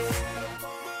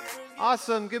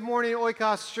Awesome. Good morning,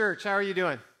 Oikos Church. How are you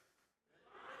doing?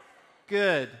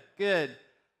 Good, good.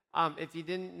 If you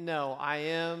didn't know, I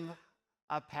am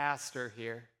a pastor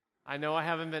here. I know I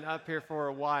haven't been up here for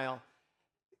a while.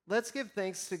 Let's give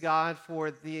thanks to God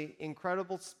for the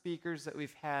incredible speakers that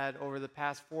we've had over the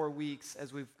past 4 weeks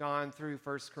as we've gone through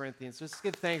 1 Corinthians. Just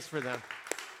give thanks for them.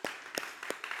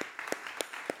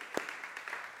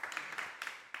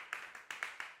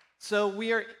 So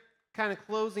we are kind of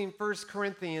closing 1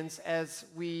 Corinthians as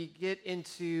we get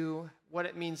into what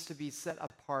it means to be set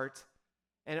apart.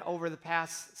 And over the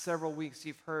past several weeks,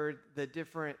 you've heard the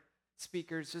different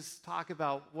speakers just talk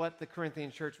about what the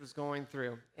Corinthian church was going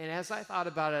through. And as I thought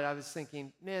about it, I was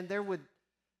thinking, man, there would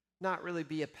not really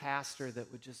be a pastor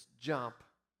that would just jump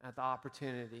at the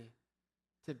opportunity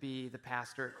to be the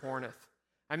pastor at Corinth.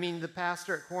 I mean, the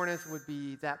pastor at Corinth would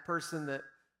be that person that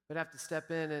would have to step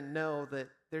in and know that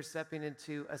they're stepping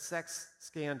into a sex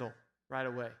scandal right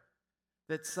away.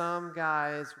 That some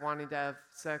guy is wanting to have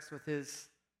sex with his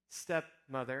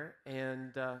stepmother,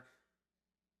 and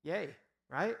yay,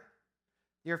 right?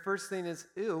 Your first thing is,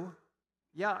 ew,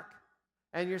 yuck.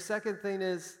 And your second thing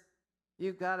is,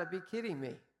 you've got to be kidding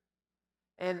me.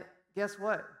 And guess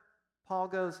what? Paul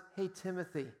goes, hey,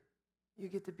 Timothy, you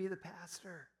get to be the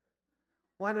pastor.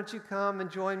 Why don't you come and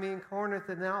join me in Corinth,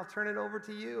 and then I'll turn it over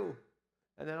to you.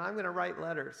 And then I'm going to write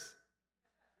letters.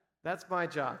 That's my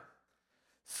job.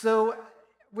 So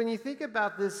when you think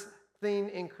about this thing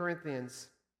in Corinthians,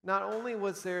 not only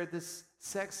was there this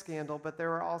sex scandal, but there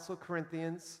were also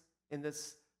Corinthians in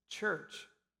this church.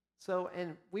 So,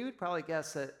 and we would probably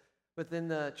guess that within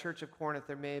the church of Corinth,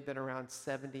 there may have been around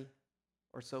 70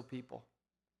 or so people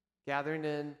gathering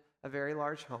in a very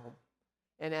large home.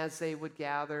 And as they would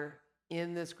gather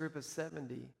in this group of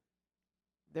 70,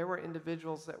 there were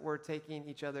individuals that were taking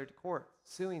each other to court,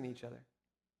 suing each other.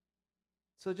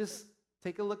 So just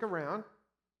take a look around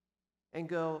and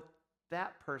go,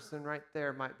 that person right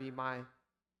there might be my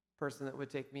person that would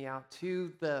take me out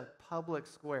to the public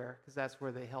square, because that's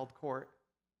where they held court,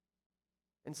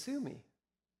 and sue me.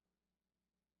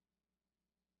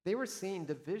 They were seeing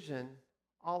division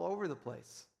all over the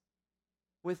place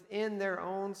within their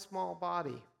own small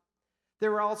body.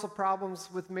 There were also problems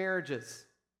with marriages.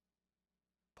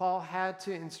 Paul had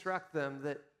to instruct them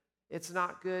that it's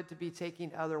not good to be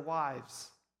taking other wives.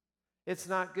 It's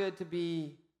not good to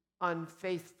be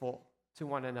unfaithful to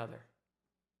one another.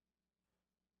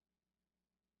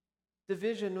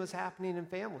 Division was happening in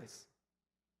families.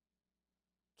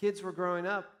 Kids were growing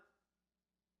up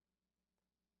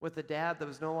with a dad that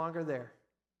was no longer there.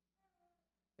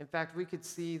 In fact, we could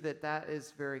see that that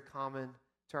is very common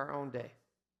to our own day.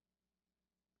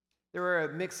 There were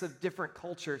a mix of different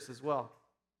cultures as well.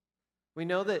 We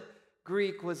know that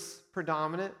Greek was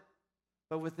predominant,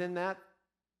 but within that,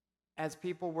 as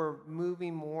people were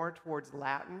moving more towards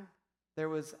Latin, there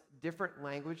was different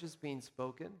languages being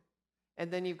spoken.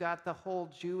 And then you've got the whole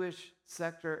Jewish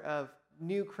sector of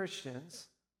new Christians,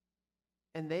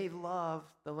 and they love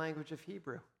the language of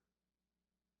Hebrew.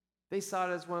 They saw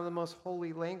it as one of the most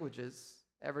holy languages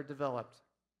ever developed.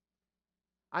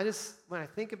 When I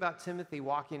think about Timothy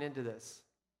walking into this,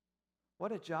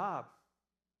 what a job.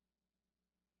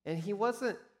 And he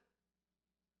wasn't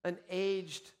an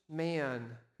aged man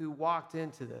who walked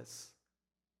into this,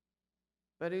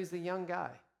 but he was a young guy.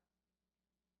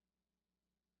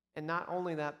 And not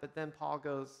only that, but then Paul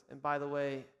goes, and by the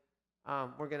way,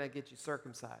 we're going to get you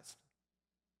circumcised.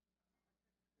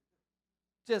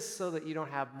 Just so that you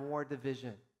don't have more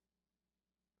division.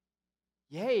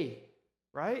 Yay,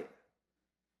 right?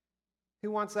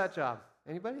 Who wants that job?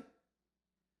 Anybody?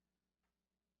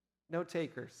 No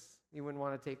takers. You wouldn't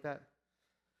want to take that?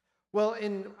 Well,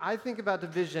 I think about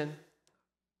division.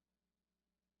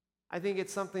 I think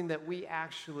it's something that we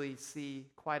actually see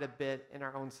quite a bit in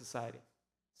our own society.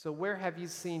 So where have you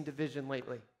seen division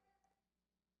lately?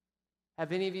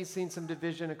 Have any of you seen some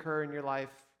division occur in your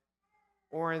life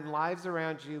or in lives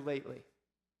around you lately?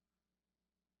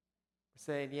 We're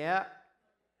saying, yeah.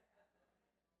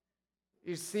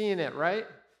 You're seeing it, right?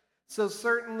 So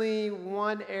certainly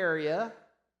one area,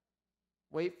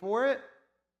 wait for it,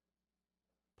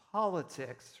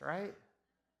 politics, right?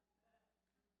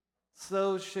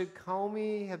 So should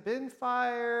Comey have been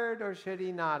fired or should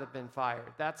he not have been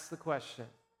fired? That's the question.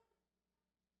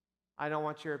 I don't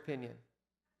want your opinion.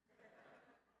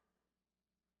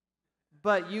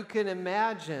 But you can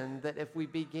imagine that if we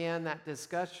began that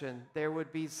discussion, there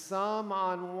would be some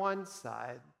on one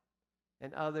side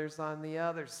and others on the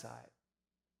other side.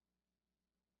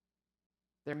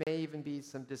 There may even be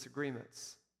some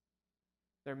disagreements.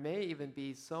 There may even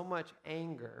be so much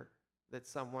anger that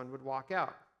someone would walk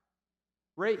out.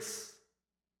 Race.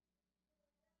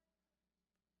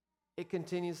 It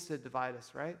continues to divide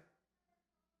us, right?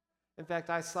 In fact,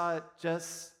 I saw it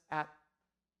just at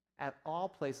all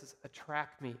places, a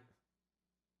track meet.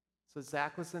 So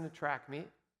Zach was in a track meet,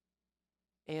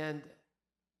 and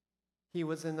he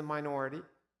was in the minority.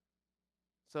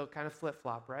 So kind of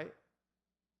flip-flop, right?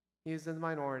 He was in the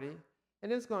minority,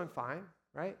 and it was going fine,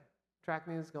 right? Track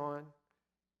meet was going.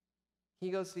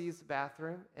 He goes to use the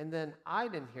bathroom, and then I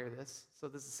didn't hear this, so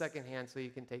this is secondhand, so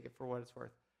you can take it for what it's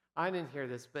worth. I didn't hear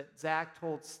this, but Zach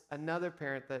told another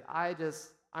parent that I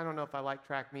don't know if I like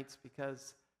track meets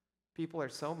because people are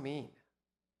so mean.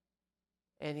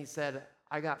 And he said,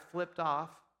 I got flipped off,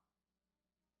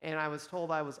 and I was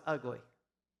told I was ugly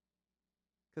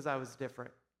because I was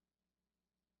different.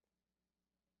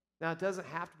 Now, it doesn't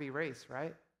have to be race,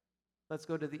 right? Let's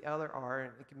go to the other R,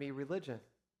 and it can be religion.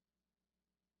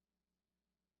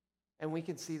 And we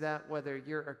can see that whether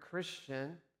you're a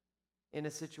Christian in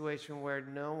a situation where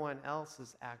no one else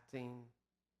is acting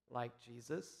like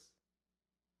Jesus,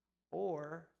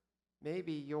 or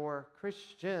maybe you're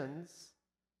Christians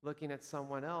looking at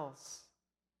someone else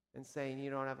and saying, you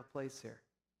don't have a place here.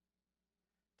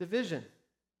 Division.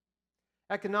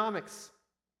 Economics.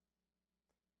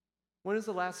 When was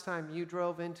the last time you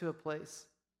drove into a place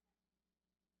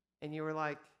and you were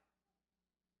like,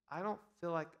 I don't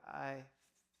feel like I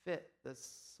fit the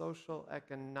social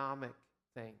economic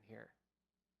thing here?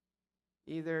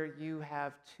 Either you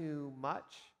have too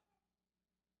much.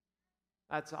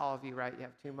 That's all of you, right? You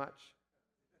have too much.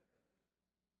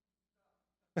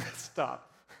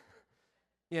 Stop.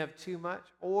 You have too much.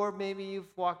 Or maybe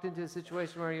you've walked into a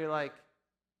situation where you're like,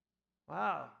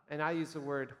 wow. And I use the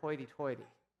word hoity-toity.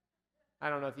 I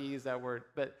don't know if you use that word,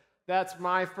 but that's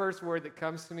my first word that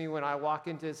comes to me when I walk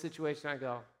into a situation. I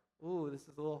go, ooh, this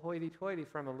is a little hoity-toity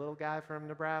from a little guy from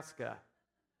Nebraska.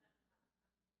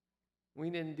 We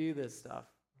didn't do this stuff.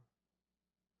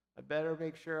 I better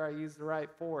make sure I use the right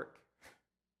fork.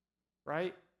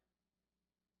 Right?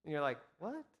 And you're like,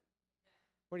 what?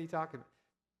 What are you talking about?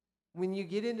 When you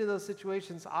get into those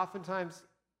situations, oftentimes,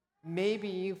 maybe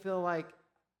you feel like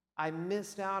I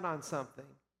missed out on something.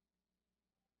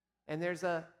 And there's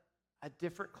a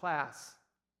different class,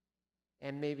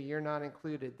 and maybe you're not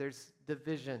included. There's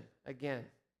division again.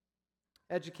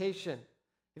 Education.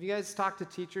 Have you guys talked to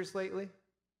teachers lately?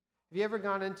 Have you ever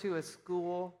gone into a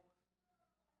school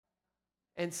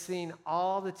and seen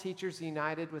all the teachers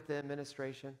united with the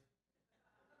administration?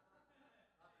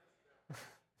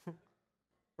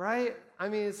 Right? I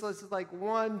mean, it's like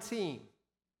one team.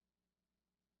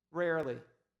 Rarely.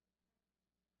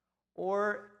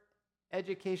 Or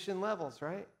education levels,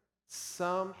 right?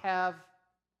 Some have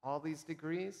all these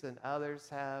degrees and others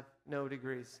have no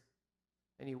degrees.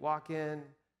 And you walk in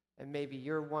and maybe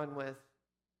you're one with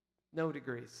no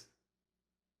degrees.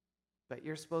 But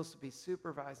you're supposed to be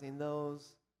supervising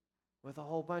those with a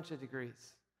whole bunch of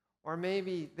degrees. Or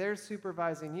maybe they're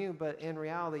supervising you, but in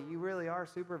reality, you really are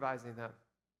supervising them.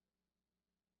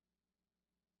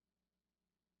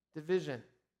 Division.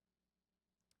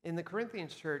 In the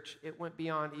Corinthians church, it went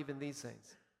beyond even these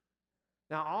things.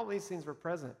 Now, all these things were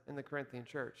present in the Corinthian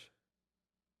church.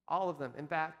 All of them. In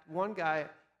fact, one guy,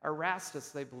 Erastus,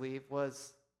 they believe,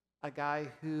 was a guy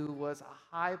who was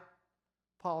a high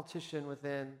politician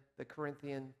within the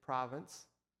Corinthian province,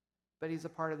 but he's a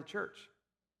part of the church.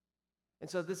 And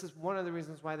so this is one of the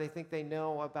reasons why they think they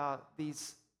know about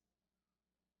these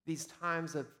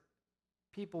times of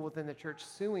people within the church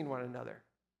suing one another,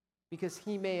 because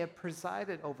he may have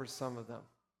presided over some of them.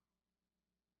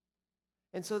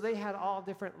 And so they had all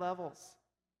different levels.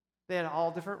 They had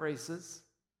all different races,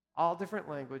 all different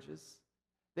languages.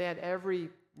 They had every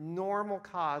normal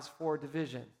cause for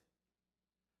division.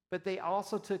 But they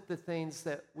also took the things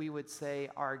that we would say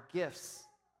are gifts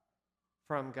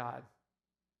from God,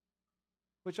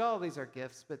 which all of these are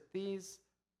gifts, but these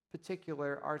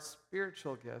particular are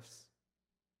spiritual gifts,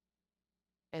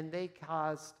 and they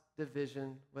caused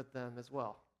division with them as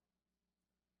well.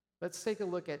 Let's take a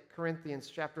look at Corinthians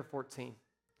chapter 14,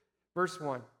 verse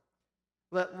 1.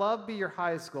 Let love be your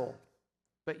highest goal,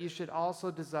 but you should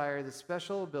also desire the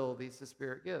special abilities the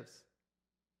Spirit gives,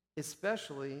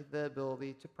 especially the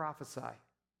ability to prophesy.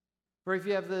 For if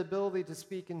you have the ability to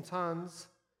speak in tongues,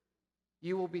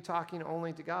 you will be talking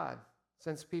only to God,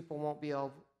 since people won't be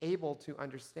able to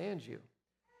understand you.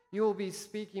 You will be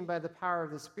speaking by the power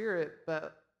of the Spirit,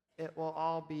 but it will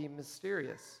all be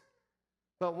mysterious.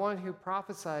 But one who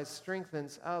prophesies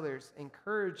strengthens others,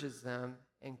 encourages them,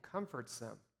 and comforts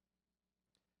them.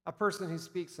 A person who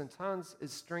speaks in tongues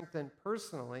is strengthened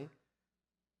personally,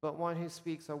 but one who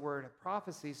speaks a word of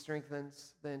prophecy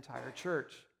strengthens the entire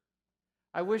church.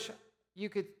 I wish you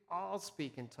could all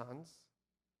speak in tongues,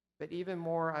 but even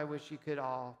more, I wish you could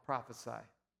all prophesy.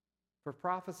 For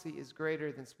prophecy is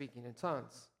greater than speaking in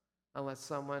tongues, unless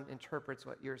someone interprets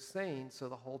what you're saying so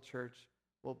the whole church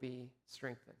will be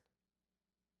strengthened.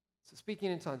 So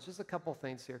speaking in tongues, just a couple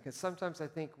things here, because sometimes I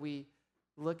think we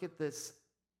look at this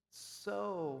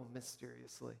so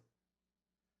mysteriously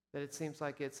that it seems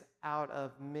like it's out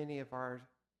of many of our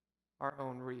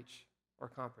own reach or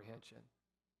comprehension.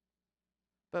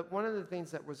 But one of the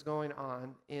things that was going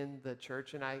on in the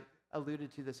church, and I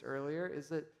alluded to this earlier, is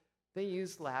that they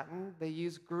used Latin, they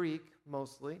used Greek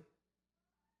mostly,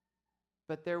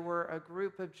 but there were a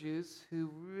group of Jews who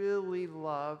really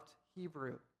loved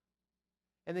Hebrew.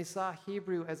 And they saw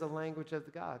Hebrew as a language of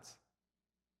the gods,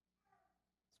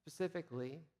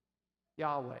 specifically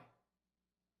Yahweh.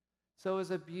 So it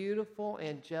was a beautiful,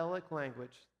 angelic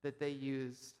language that they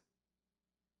used.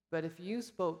 But if you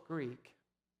spoke Greek,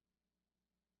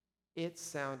 it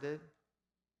sounded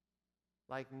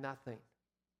like nothing,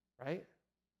 right?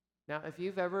 Now, if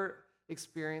you've ever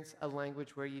experienced a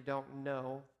language where you don't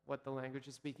know what the language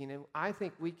is speaking in, I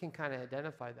think we can kind of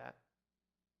identify that.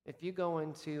 If you go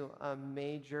into a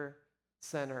major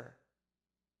center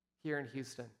here in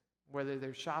Houston, whether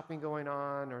there's shopping going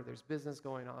on or there's business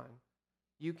going on,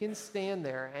 you can stand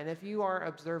there, and if you are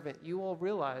observant, you will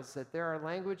realize that there are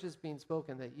languages being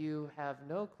spoken that you have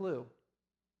no clue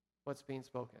what's being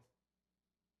spoken.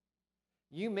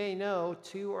 You may know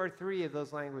 2 or 3 of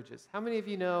those languages. How many of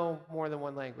you know more than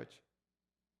one language?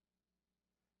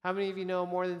 How many of you know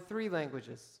more than 3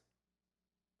 languages?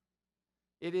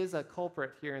 It is a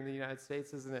culprit here in the United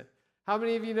States, isn't it? How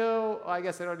many of you know? I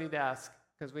guess I don't need to ask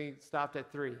because we stopped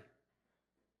at 3.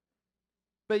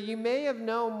 But you may have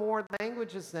known more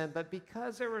languages then, but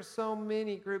because there were so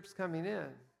many groups coming in,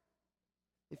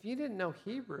 if you didn't know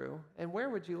Hebrew, and where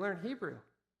would you learn Hebrew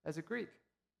as a Greek?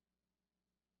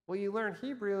 Well, you learn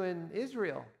Hebrew in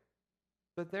Israel,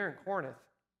 but they're in Corinth.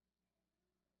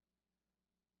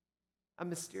 A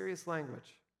mysterious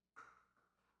language.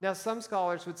 Now, some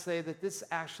scholars would say that this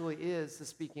actually is the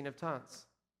speaking of tongues,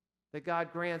 that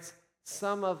God grants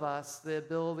some of us the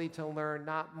ability to learn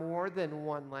not more than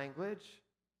one language,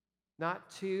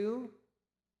 not 2,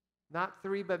 not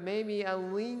 3, but maybe a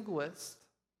linguist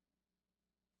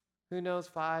who knows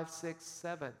 5, 6,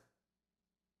 7.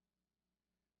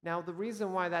 Now, the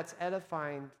reason why that's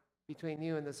edifying between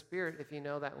you and the Spirit, if you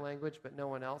know that language but no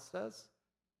one else does,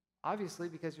 obviously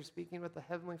because you're speaking with the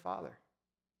Heavenly Father.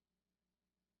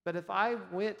 But if I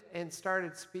went and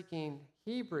started speaking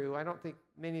Hebrew, I don't think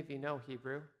many of you know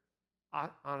Hebrew.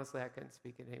 Honestly, I couldn't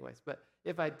speak it anyways. But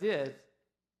if I did,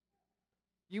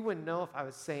 you wouldn't know if I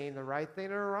was saying the right thing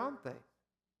or the wrong thing.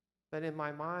 But in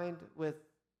my mind with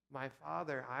my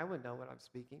Father, I would know what I'm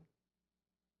speaking.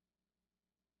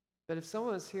 But if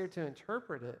someone was here to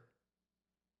interpret it,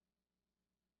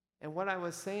 and what I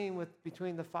was saying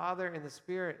between the Father and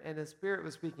the Spirit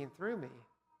was speaking through me,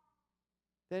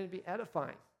 then it'd be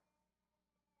edifying.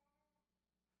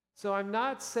 So I'm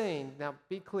not saying, now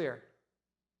be clear,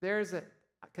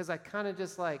 because I kind of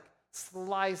just like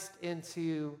sliced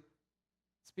into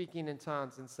speaking in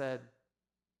tongues and said,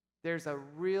 there's a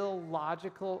real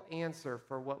logical answer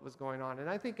for what was going on. And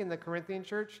I think in the Corinthian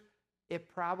church, it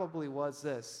probably was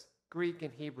this, Greek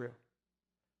and Hebrew.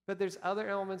 But there's other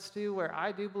elements too where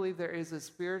I do believe there is a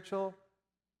spiritual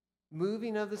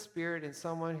moving of the Spirit in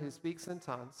someone who speaks in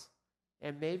tongues.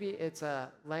 And maybe it's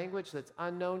a language that's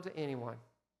unknown to anyone.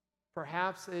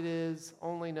 Perhaps it is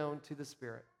only known to the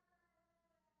Spirit.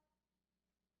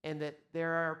 And that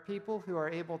there are people who are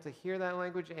able to hear that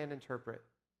language and interpret.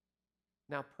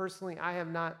 Now, personally, I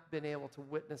have not been able to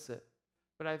witness it,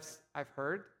 but I've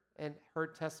heard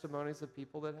testimonies of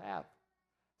people that have.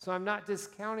 So I'm not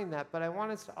discounting that, but I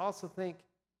want us to also think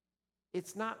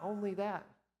it's not only that,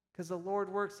 because the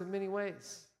Lord works in many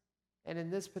ways. And in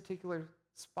this particular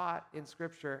spot in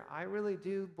Scripture, I really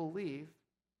do believe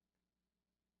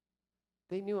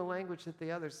they knew a language that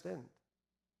the others didn't.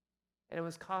 And it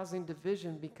was causing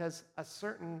division because a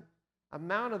certain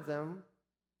amount of them,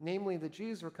 namely the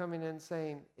Jews, were coming in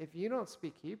saying, if you don't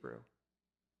speak Hebrew,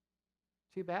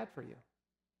 too bad for you.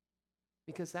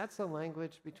 Because that's the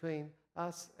language between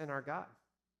us and our God.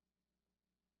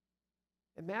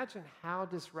 Imagine how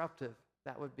disruptive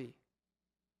that would be.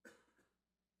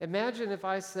 Imagine if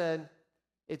I said,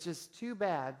 it's just too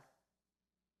bad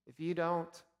if you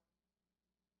don't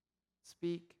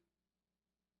speak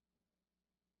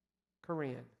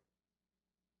Korean.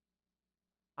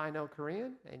 I know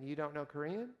Korean and you don't know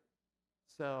Korean,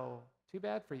 so too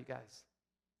bad for you guys.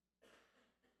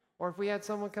 Or if we had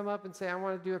someone come up and say, I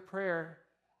want to do a prayer,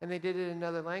 and they did it in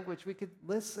another language, we could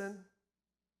listen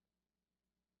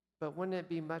but wouldn't it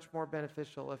be much more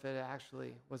beneficial if it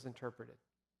actually was interpreted?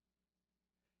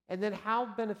 And then how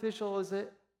beneficial is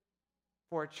it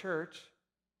for a church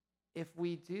if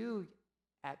we do,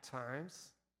 at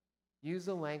times, use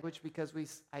a language because we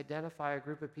identify a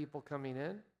group of people coming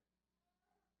in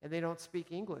and they don't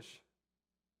speak English?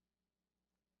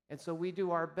 And so we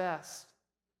do our best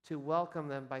to welcome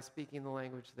them by speaking the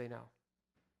language they know.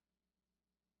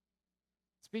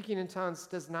 Speaking in tongues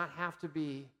does not have to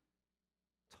be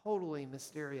totally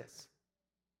mysterious,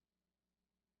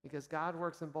 because God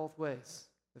works in both ways,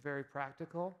 the very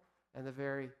practical and the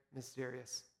very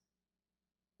mysterious.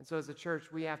 And so as a church,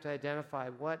 we have to identify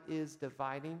what is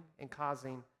dividing and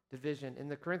causing division. In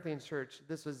the Corinthian church,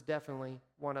 this was definitely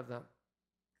one of them.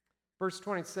 Verse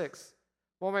 26,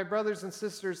 well, my brothers and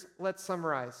sisters, let's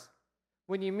summarize.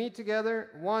 When you meet together,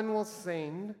 one will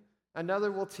sing,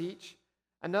 another will teach,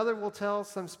 another will tell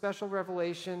some special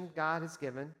revelation God has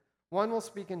given, one will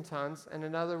speak in tongues, and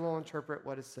another will interpret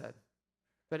what is said.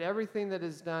 But everything that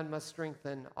is done must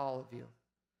strengthen all of you.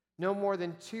 No more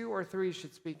than 2 or 3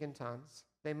 should speak in tongues.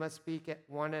 They must speak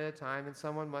one at a time, and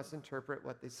someone must interpret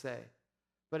what they say.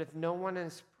 But if no one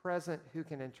is present who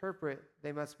can interpret,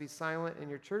 they must be silent in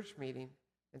your church meeting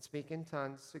and speak in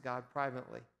tongues to God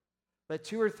privately. Let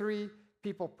 2 or 3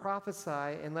 people prophesy,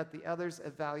 and let the others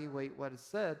evaluate what is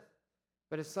said.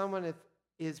 But if someone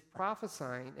is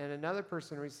prophesying and another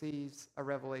person receives a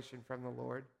revelation from the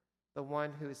Lord, the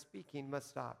one who is speaking must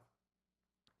stop.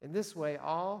 In this way,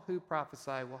 all who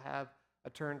prophesy will have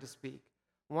a turn to speak,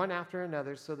 one after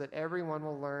another, so that everyone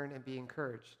will learn and be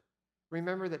encouraged.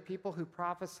 Remember that people who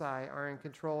prophesy are in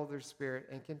control of their spirit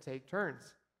and can take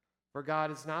turns. For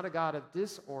God is not a God of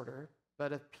disorder,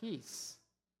 but of peace,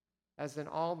 as in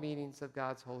all meetings of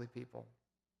God's holy people.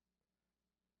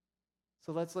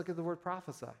 So let's look at the word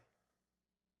prophesy,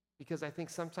 because I think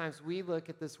sometimes we look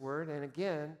at this word, and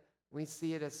again, we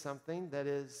see it as something that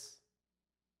is,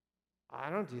 I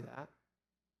don't do that.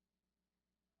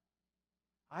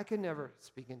 I could never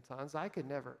speak in tongues. I could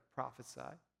never prophesy.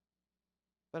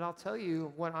 But I'll tell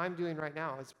you what I'm doing right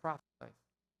now is prophesying.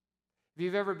 If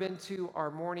you've ever been to our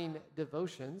morning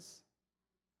devotions,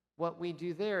 what we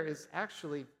do there is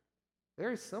actually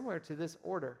very similar to this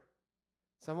order.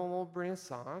 Someone will bring a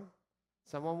song.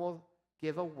 Someone will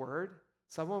give a word.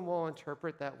 Someone will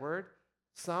interpret that word.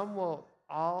 Some will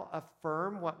all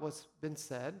affirm what was been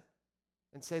said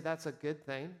and say that's a good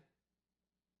thing.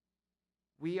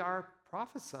 We are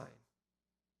prophesying.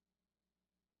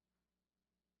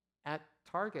 At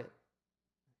Target,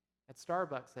 at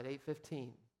Starbucks at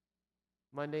 8:15,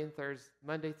 Monday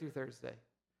through Thursday.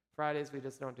 Fridays, we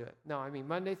just don't do it. No, I mean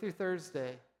Monday through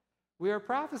Thursday, we are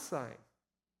prophesying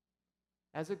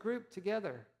as a group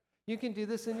together. You can do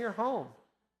this in your home.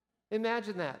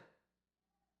 Imagine that.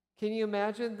 Can you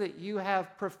imagine that you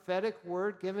have prophetic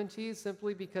word given to you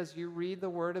simply because you read the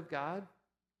Word of God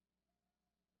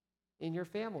in your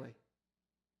family?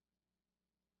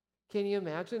 Can you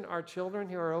imagine our children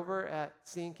who are over at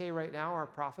C&K right now are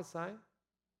prophesying?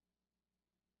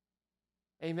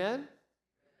 Amen?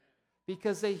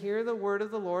 Because they hear the word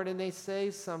of the Lord and they say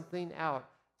something out.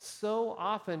 So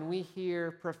often we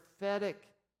hear prophetic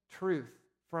truth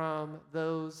from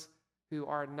those who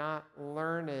are not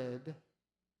learned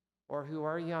or who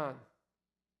are young.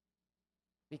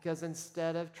 Because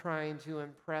instead of trying to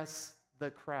impress the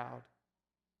crowd,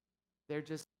 they're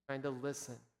just trying to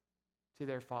listen to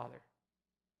their Father.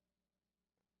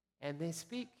 And they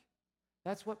speak.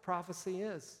 That's what prophecy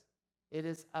is. It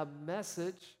is a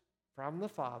message from the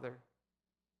Father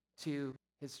to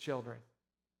his children.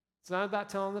 It's not about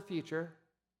telling the future.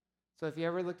 So if you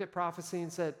ever looked at prophecy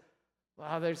and said, well,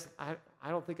 I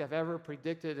don't think I've ever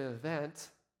predicted an event.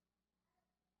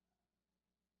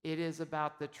 It is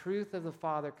about the truth of the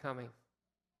Father coming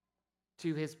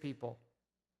to his people.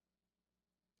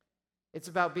 It's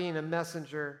about being a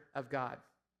messenger of God.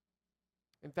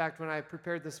 In fact, when I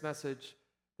prepared this message,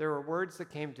 there were words that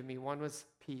came to me. One was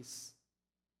peace.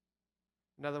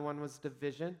 Another one was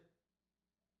division.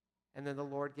 And then the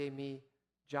Lord gave me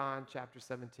John chapter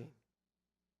 17.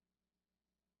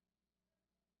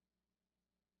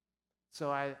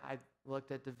 So I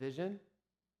looked at division.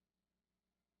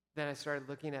 Then I started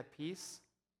looking at peace.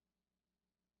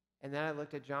 And then I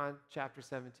looked at John chapter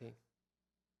 17.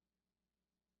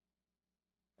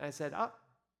 And I said, oh,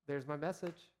 there's my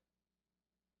message.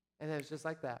 And it was just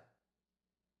like that.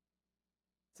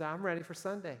 So I'm ready for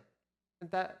Sunday.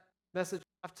 And that message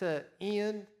off to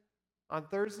Ian on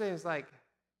Thursday. It was like,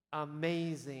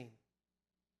 amazing.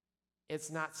 It's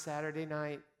not Saturday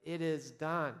night. It is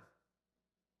done.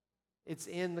 It's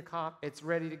in the it's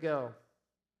ready to go.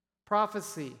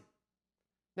 Prophecy.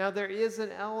 Now, there is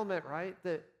an element, right,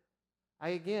 that I,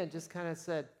 again, just kind of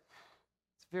said,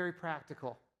 it's very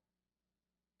practical.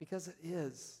 Because it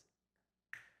is.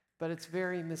 But it's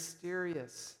very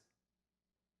mysterious.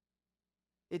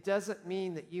 It doesn't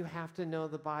mean that you have to know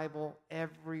the Bible,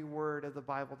 every word of the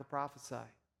Bible to prophesy.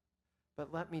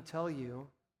 But let me tell you,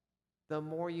 the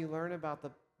more you learn about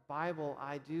the Bible,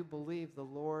 I do believe the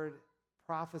Lord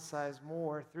prophesies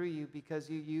more through you because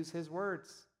you use his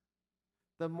words.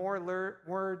 The more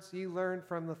words you learn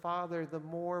from the Father, the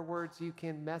more words you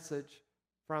can message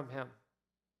from him.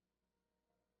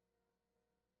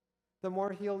 The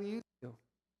more he'll use you.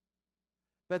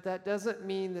 But that doesn't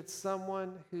mean that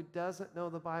someone who doesn't know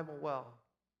the Bible well,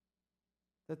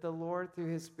 that the Lord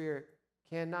through his Spirit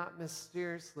cannot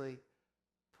mysteriously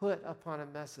put upon a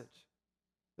message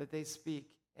that they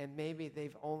speak, and maybe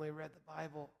they've only read the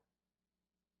Bible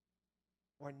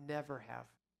or never have.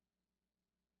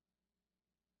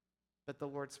 But the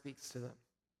Lord speaks to them,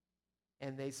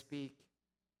 and they speak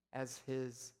as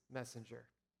his messenger.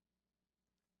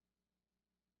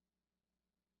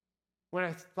 When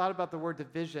I thought about the word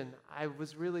division, I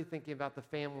was really thinking about the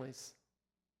families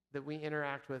that we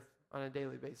interact with on a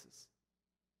daily basis.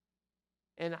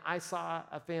 And I saw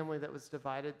a family that was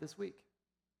divided this week.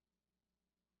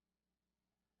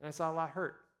 And I saw a lot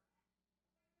hurt.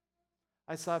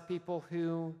 I saw people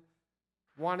who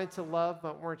wanted to love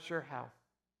but weren't sure how.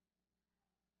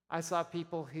 I saw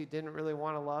people who didn't really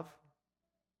want to love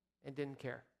and didn't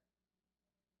care.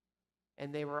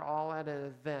 And they were all at an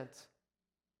event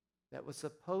that was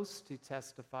supposed to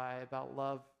testify about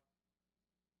love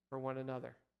for one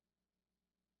another.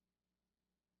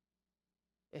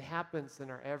 It happens in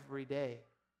our everyday.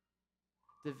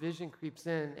 Division creeps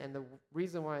in, and the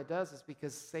reason why it does is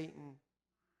because Satan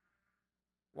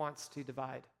wants to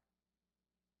divide.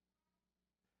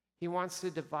 He wants to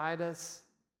divide us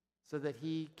so that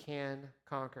he can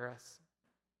conquer us.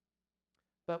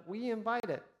 But we invite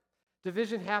it.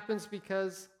 Division happens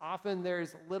because often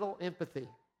there's little empathy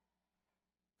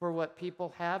for what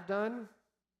people have done,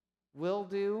 will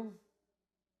do,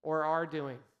 or are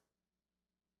doing.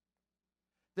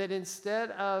 That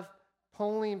instead of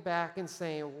pulling back and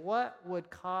saying, what would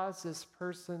cause this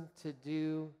person to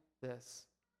do this?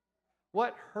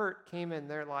 What hurt came in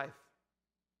their life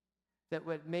that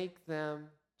would make them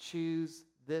choose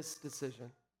this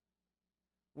decision?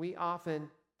 We often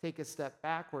take a step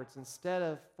backwards. Instead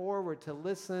of forward to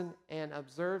listen and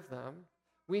observe them,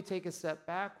 we take a step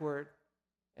backward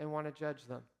and want to judge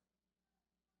them.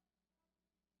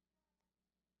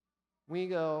 We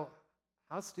go,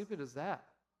 how stupid is that?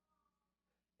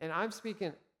 And I'm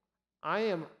speaking, I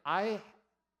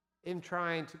am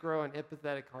trying to grow an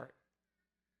empathetic heart.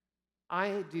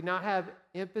 I do not have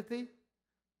empathy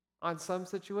on some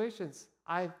situations.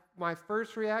 My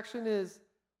first reaction is,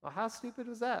 well, how stupid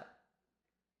was that?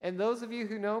 And those of you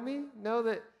who know me know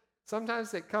that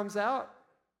sometimes it comes out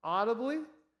audibly,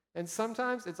 and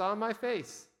sometimes it's on my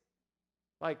face.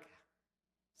 Like,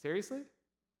 seriously?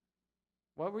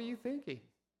 What were you thinking?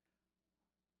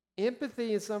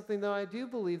 Empathy is something, though, I do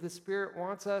believe the Spirit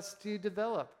wants us to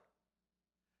develop.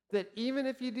 That even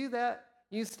if you do that,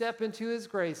 you step into his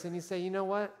grace and you say, you know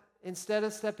what? Instead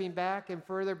of stepping back and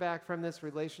further back from this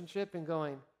relationship and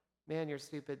going, man, you're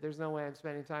stupid, there's no way I'm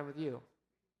spending time with you.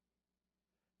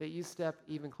 That you step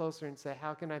even closer and say,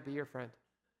 how can I be your friend?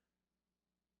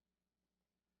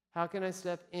 How can I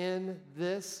step in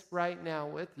this right now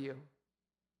with you?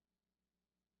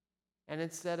 And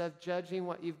instead of judging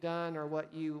what you've done or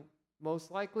what you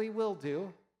most likely will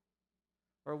do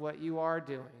or what you are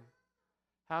doing,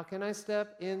 how can I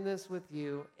step in this with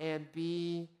you and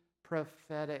be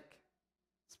prophetic?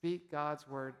 Speak God's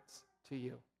words to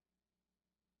you.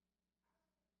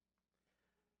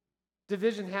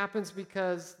 Division happens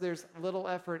because there's little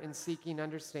effort in seeking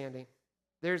understanding.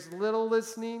 There's little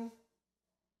listening,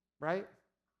 right?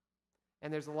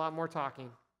 And there's a lot more talking.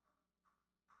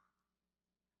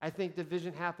 I think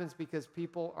division happens because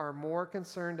people are more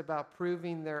concerned about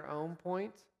proving their own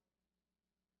point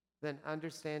than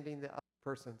understanding the other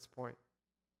person's point.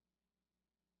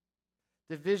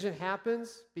 Division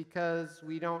happens because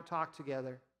we don't talk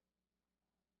together.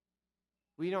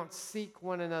 We don't seek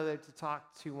one another to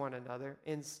talk to one another.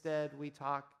 Instead, we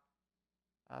talk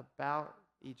about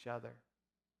each other.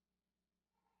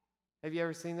 Have you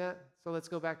ever seen that? So let's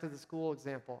go back to the school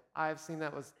example. I've seen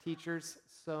that with teachers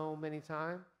so many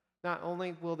times. Not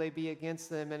only will they be against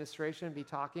the administration and be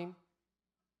talking,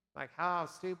 like, how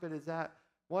stupid is that?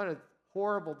 What a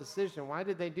horrible decision. Why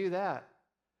did they do that?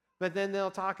 But then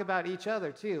they'll talk about each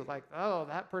other too, like, oh,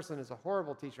 that person is a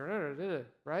horrible teacher,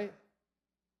 right?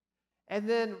 And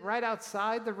then right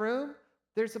outside the room,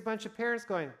 There's a bunch of parents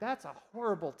going, that's a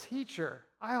horrible teacher.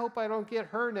 I hope I don't get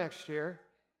her next year.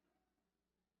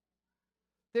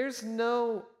 There's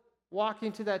no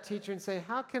walking to that teacher and saying,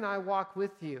 how can I walk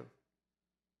with you?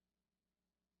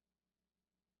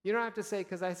 You don't have to say,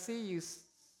 because I see you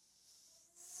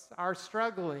are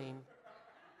struggling.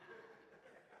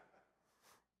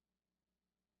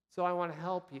 So I want to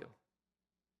help you.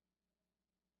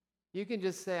 You can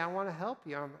just say, I want to help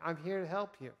you. I'm here to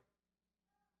help you.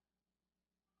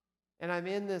 And I'm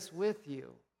in this with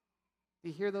you. Do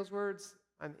you hear those words?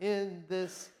 I'm in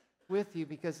this with you,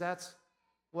 because that's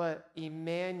what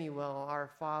Emmanuel,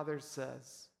 our Father,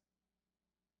 says.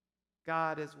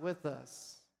 God is with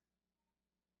us.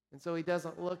 And so he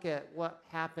doesn't look at what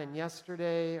happened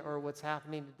yesterday or what's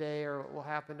happening today or what will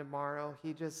happen tomorrow.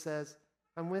 He just says,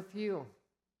 I'm with you.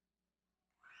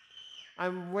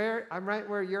 I'm right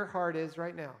where your heart is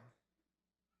right now.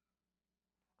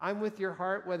 I'm with your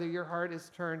heart, whether your heart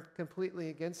is turned completely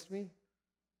against me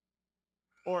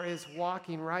or is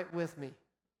walking right with me.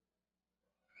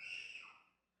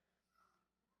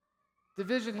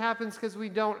 Division happens because we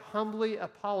don't humbly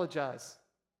apologize.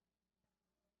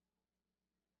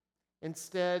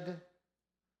 Instead,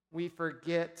 we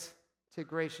forget to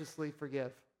graciously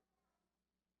forgive.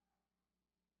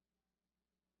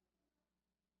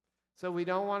 So we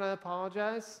don't want to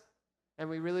apologize, and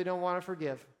we really don't want to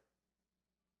forgive.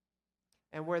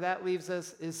 And where that leaves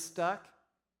us is stuck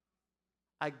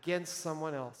against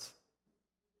someone else.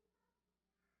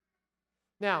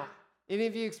 Now, any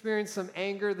of you experienced some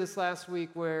anger this last week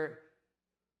where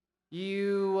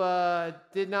you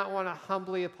did not want to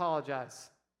humbly apologize?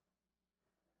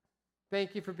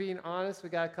 Thank you for being honest. We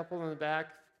got a couple in the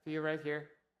back for you right here.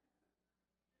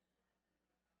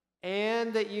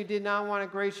 And that you did not want to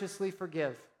graciously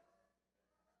forgive.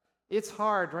 It's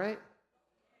hard, right?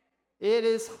 It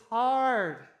is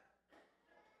hard.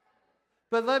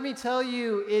 But let me tell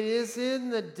you, it is in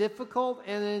the difficult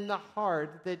and in the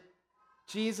hard that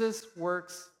Jesus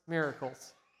works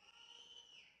miracles.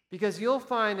 Because you'll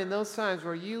find in those times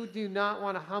where you do not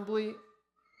want to humbly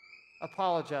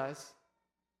apologize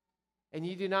and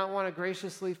you do not want to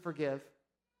graciously forgive,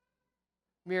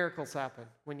 miracles happen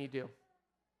when you do.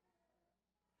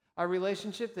 A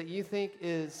relationship that you think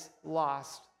is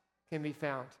lost can be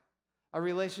found. A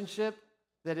relationship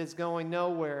that is going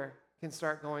nowhere can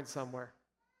start going somewhere.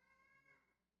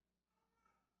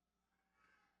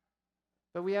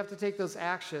 But we have to take those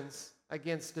actions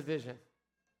against division.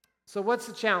 So what's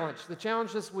the challenge? The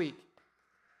challenge this week.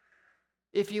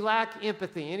 If you lack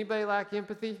empathy, anybody lack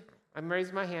empathy? I'm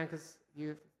raising my hand because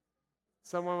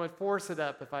someone would force it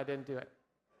up if I didn't do it.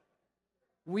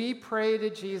 We pray to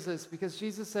Jesus because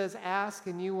Jesus says, ask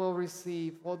and you will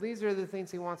receive. Well, these are the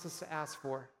things he wants us to ask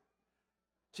for.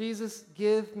 Jesus,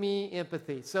 give me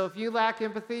empathy. So if you lack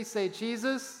empathy, say,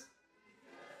 Jesus,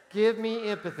 give me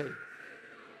empathy.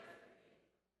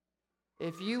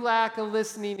 If you lack a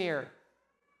listening ear,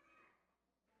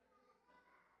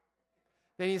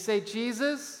 then you say,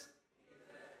 Jesus,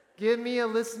 give me a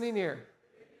listening ear.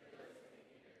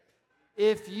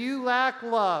 If you lack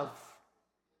love,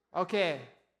 okay,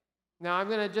 now I'm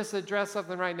going to just address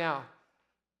something right now.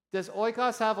 Does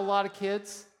Oikos have a lot of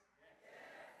kids?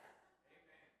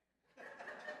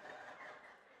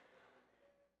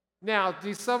 Now, do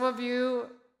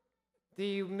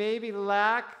you maybe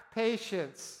lack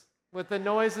patience with the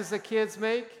noises that kids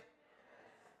make?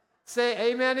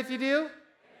 Say amen if you do. Amen.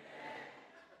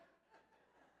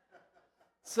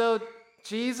 So,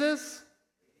 Jesus,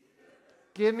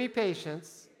 give me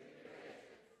patience.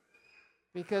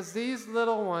 Because these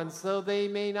little ones, though they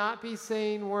may not be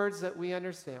saying words that we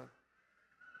understand,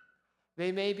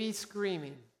 they may be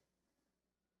screaming.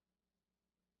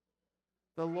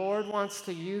 The Lord wants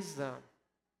to use them.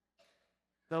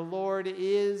 The Lord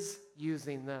is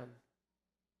using them.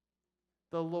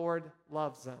 The Lord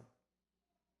loves them.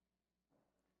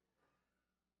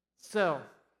 So,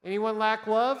 anyone lack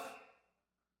love?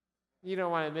 You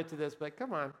don't want to admit to this, but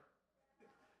come on.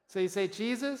 So you say,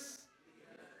 Jesus,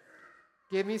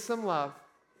 give me some love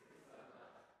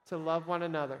to love one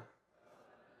another.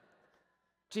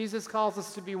 Jesus calls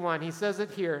us to be one. He says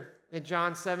it here in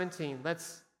John 17.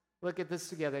 Let's look at this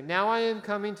together. Now I am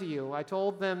coming to you. I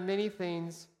told them many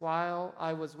things while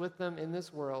I was with them in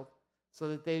this world, so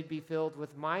that they'd be filled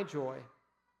with my joy.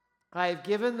 I have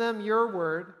given them your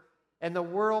word, and the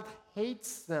world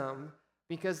hates them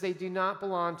because they do not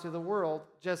belong to the world,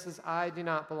 just as I do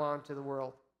not belong to the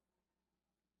world.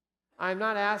 I am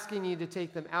not asking you to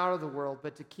take them out of the world,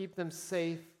 but to keep them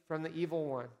safe from the evil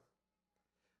one.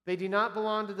 They do not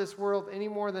belong to this world any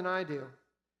more than I do.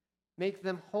 Make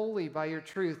them holy by your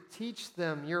truth. Teach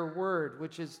them your word,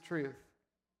 which is truth.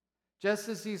 Just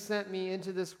as you sent me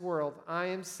into this world, I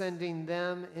am sending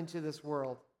them into this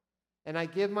world. And I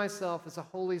give myself as a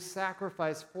holy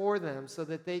sacrifice for them so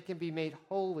that they can be made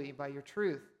holy by your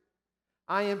truth.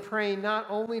 I am praying not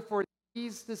only for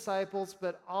these disciples,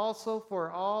 but also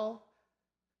for all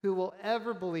who will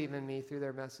ever believe in me through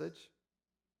their message.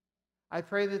 I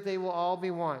pray that they will all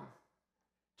be one,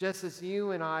 just as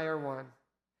you and I are one.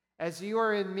 As you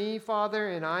are in me, Father,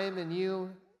 and I am in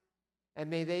you, and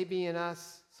may they be in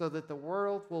us, so that the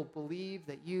world will believe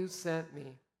that you sent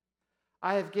me.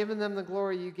 I have given them the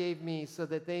glory you gave me, so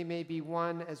that they may be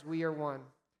one as we are one.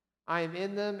 I am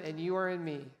in them, and you are in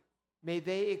me. May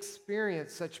they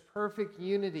experience such perfect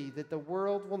unity that the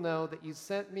world will know that you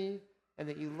sent me and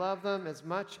that you love them as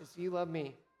much as you love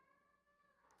me.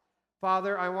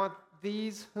 Father, I want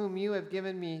these whom you have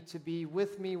given me to be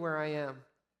with me where I am.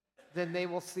 Then they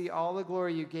will see all the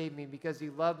glory you gave me because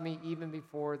you loved me even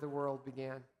before the world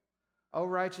began. O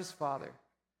righteous Father,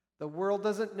 the world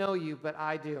doesn't know you, but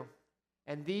I do.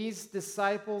 And these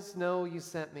disciples know you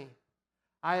sent me.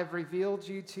 I have revealed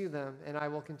you to them, and I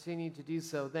will continue to do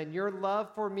so. Then your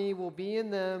love for me will be in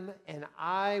them, and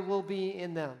I will be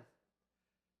in them.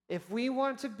 If we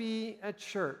want to be a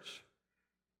church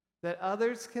that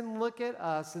others can look at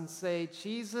us and say,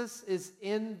 Jesus is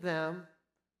in them,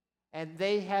 and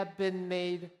they have been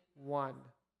made one.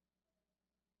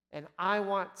 And I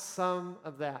want some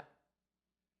of that.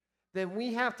 Then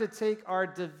we have to take our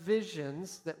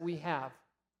divisions that we have.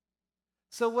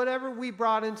 So whatever we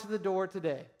brought into the door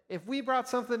today, if we brought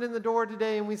something in the door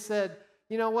today and we said,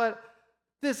 you know what,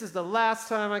 this is the last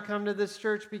time I come to this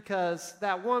church because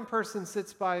that one person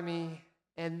sits by me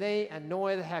and they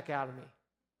annoy the heck out of me.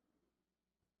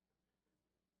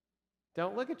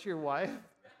 Don't look at your wife.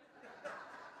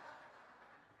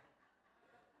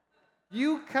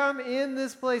 You come in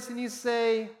this place and you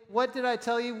say, what did I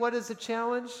tell you? What is the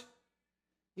challenge?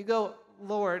 You go,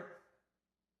 Lord,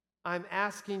 I'm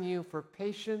asking you for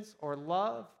patience or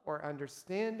love or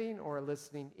understanding or a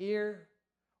listening ear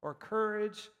or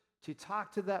courage to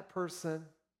talk to that person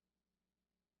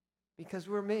because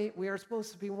we are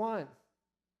supposed to be one.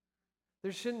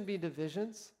 There shouldn't be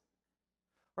divisions.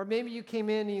 Or maybe you came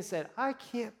in and you said, I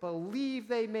can't believe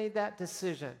they made that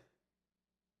decision.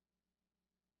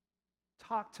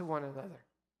 Talk to one another.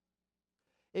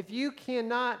 If you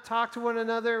cannot talk to one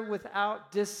another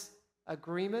without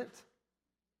disagreement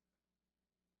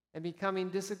and becoming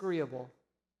disagreeable,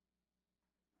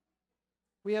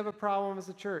 we have a problem as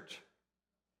a church.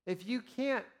 If you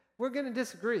can't, we're going to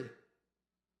disagree.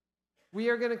 We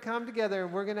are going to come together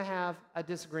and we're going to have a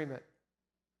disagreement.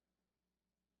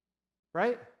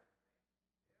 Right?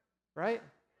 Right?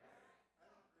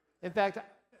 In fact,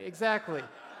 exactly.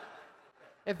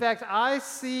 In fact, I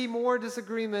see more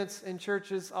disagreements in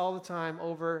churches all the time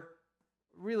over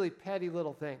really petty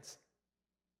little things.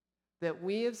 That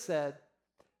we have said,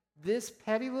 this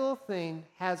petty little thing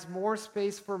has more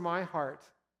space for my heart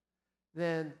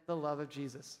than the love of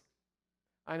Jesus.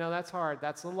 I know that's hard.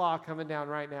 That's the law coming down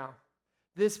right now.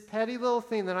 This petty little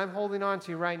thing that I'm holding on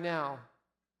to right now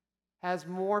has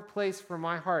more place for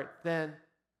my heart than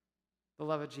the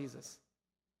love of Jesus.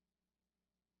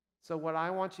 So what I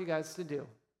want you guys to do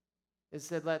is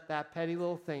to let that petty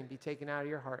little thing be taken out of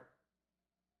your heart.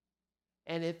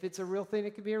 And if it's a real thing,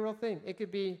 it could be a real thing. It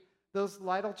could be, those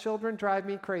little children drive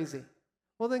me crazy.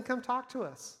 Well, then come talk to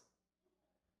us.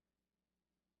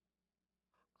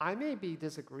 I may be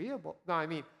disagreeable. No, I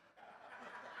mean,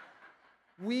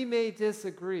 we may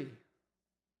disagree.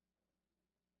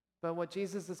 But what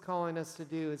Jesus is calling us to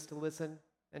do is to listen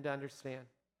and to understand,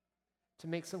 to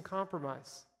make some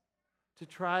compromise, to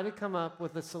try to come up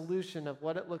with a solution of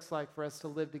what it looks like for us to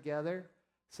live together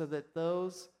so that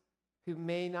those who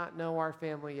may not know our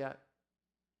family yet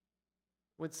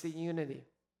would see unity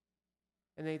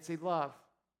and they'd see love.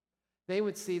 They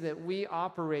would see that we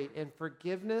operate in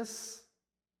forgiveness,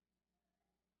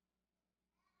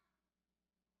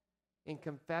 in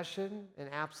confession and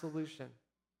absolution.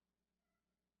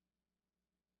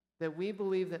 That we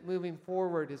believe that moving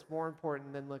forward is more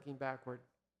important than looking backward.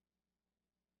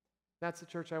 That's the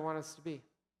church I want us to be.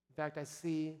 In fact, I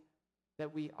see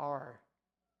that we are.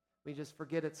 We just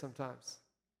forget it sometimes.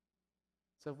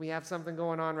 So if we have something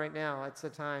going on right now, it's a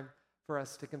time for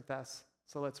us to confess.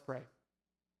 So let's pray.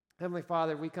 Heavenly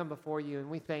Father, we come before you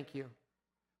and we thank you.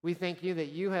 We thank you that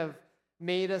you have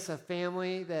made us a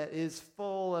family that is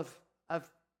full of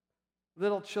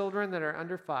little children that are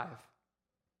under 5.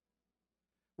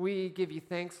 We give you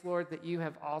thanks, Lord, that you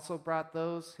have also brought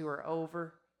those who are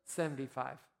over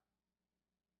 75.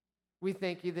 We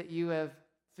thank you that you have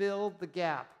filled the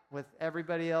gap with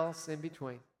everybody else in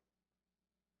between.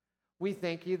 We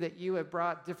thank you that you have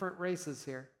brought different races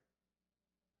here,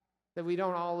 that we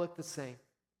don't all look the same.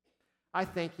 I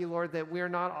thank you, Lord, that we're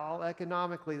not all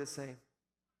economically the same.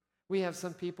 We have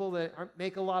some people that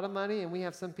make a lot of money, and we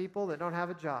have some people that don't have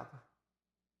a job.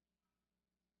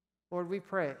 Lord, we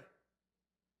pray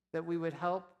that we would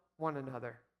help one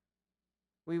another.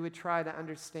 We would try to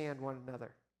understand one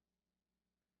another.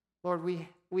 Lord,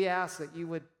 we ask that you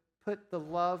would put the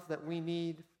love that we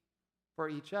need for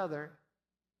each other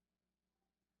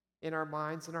in our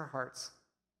minds and our hearts.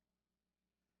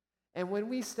 And when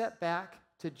we step back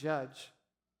to judge,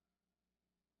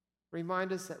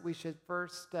 remind us that we should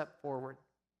first step forward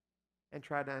and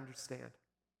try to understand.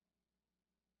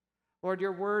 Lord,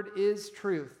 your word is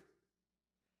truth,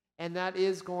 and that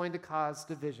is going to cause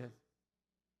division.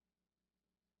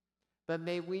 But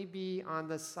may we be on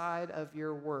the side of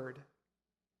your word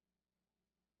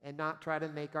and not try to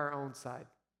make our own side.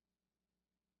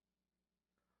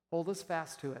 Hold us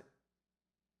fast to it.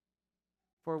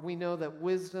 For we know that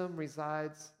wisdom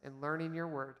resides in learning your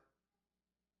word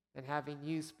and having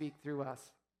you speak through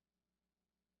us.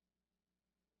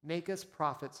 Make us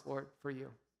prophets, Lord, for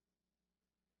you.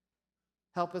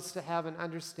 Help us to have an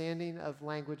understanding of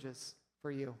languages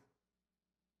for you.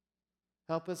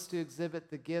 Help us to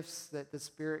exhibit the gifts that the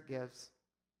Spirit gives,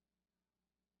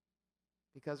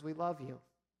 because we love you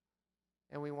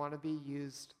and we want to be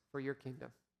used for your kingdom.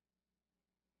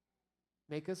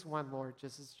 Make us one, Lord,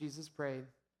 just as Jesus prayed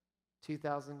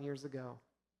 2,000 years ago,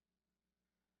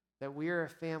 that we are a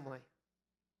family,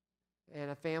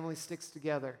 and a family sticks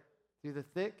together through the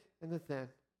thick and the thin.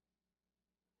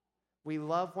 We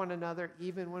love one another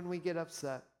even when we get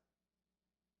upset,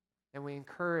 and we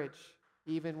encourage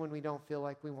even when we don't feel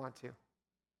like we want to.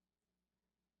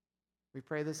 We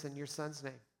pray this in your Son's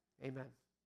name. Amen.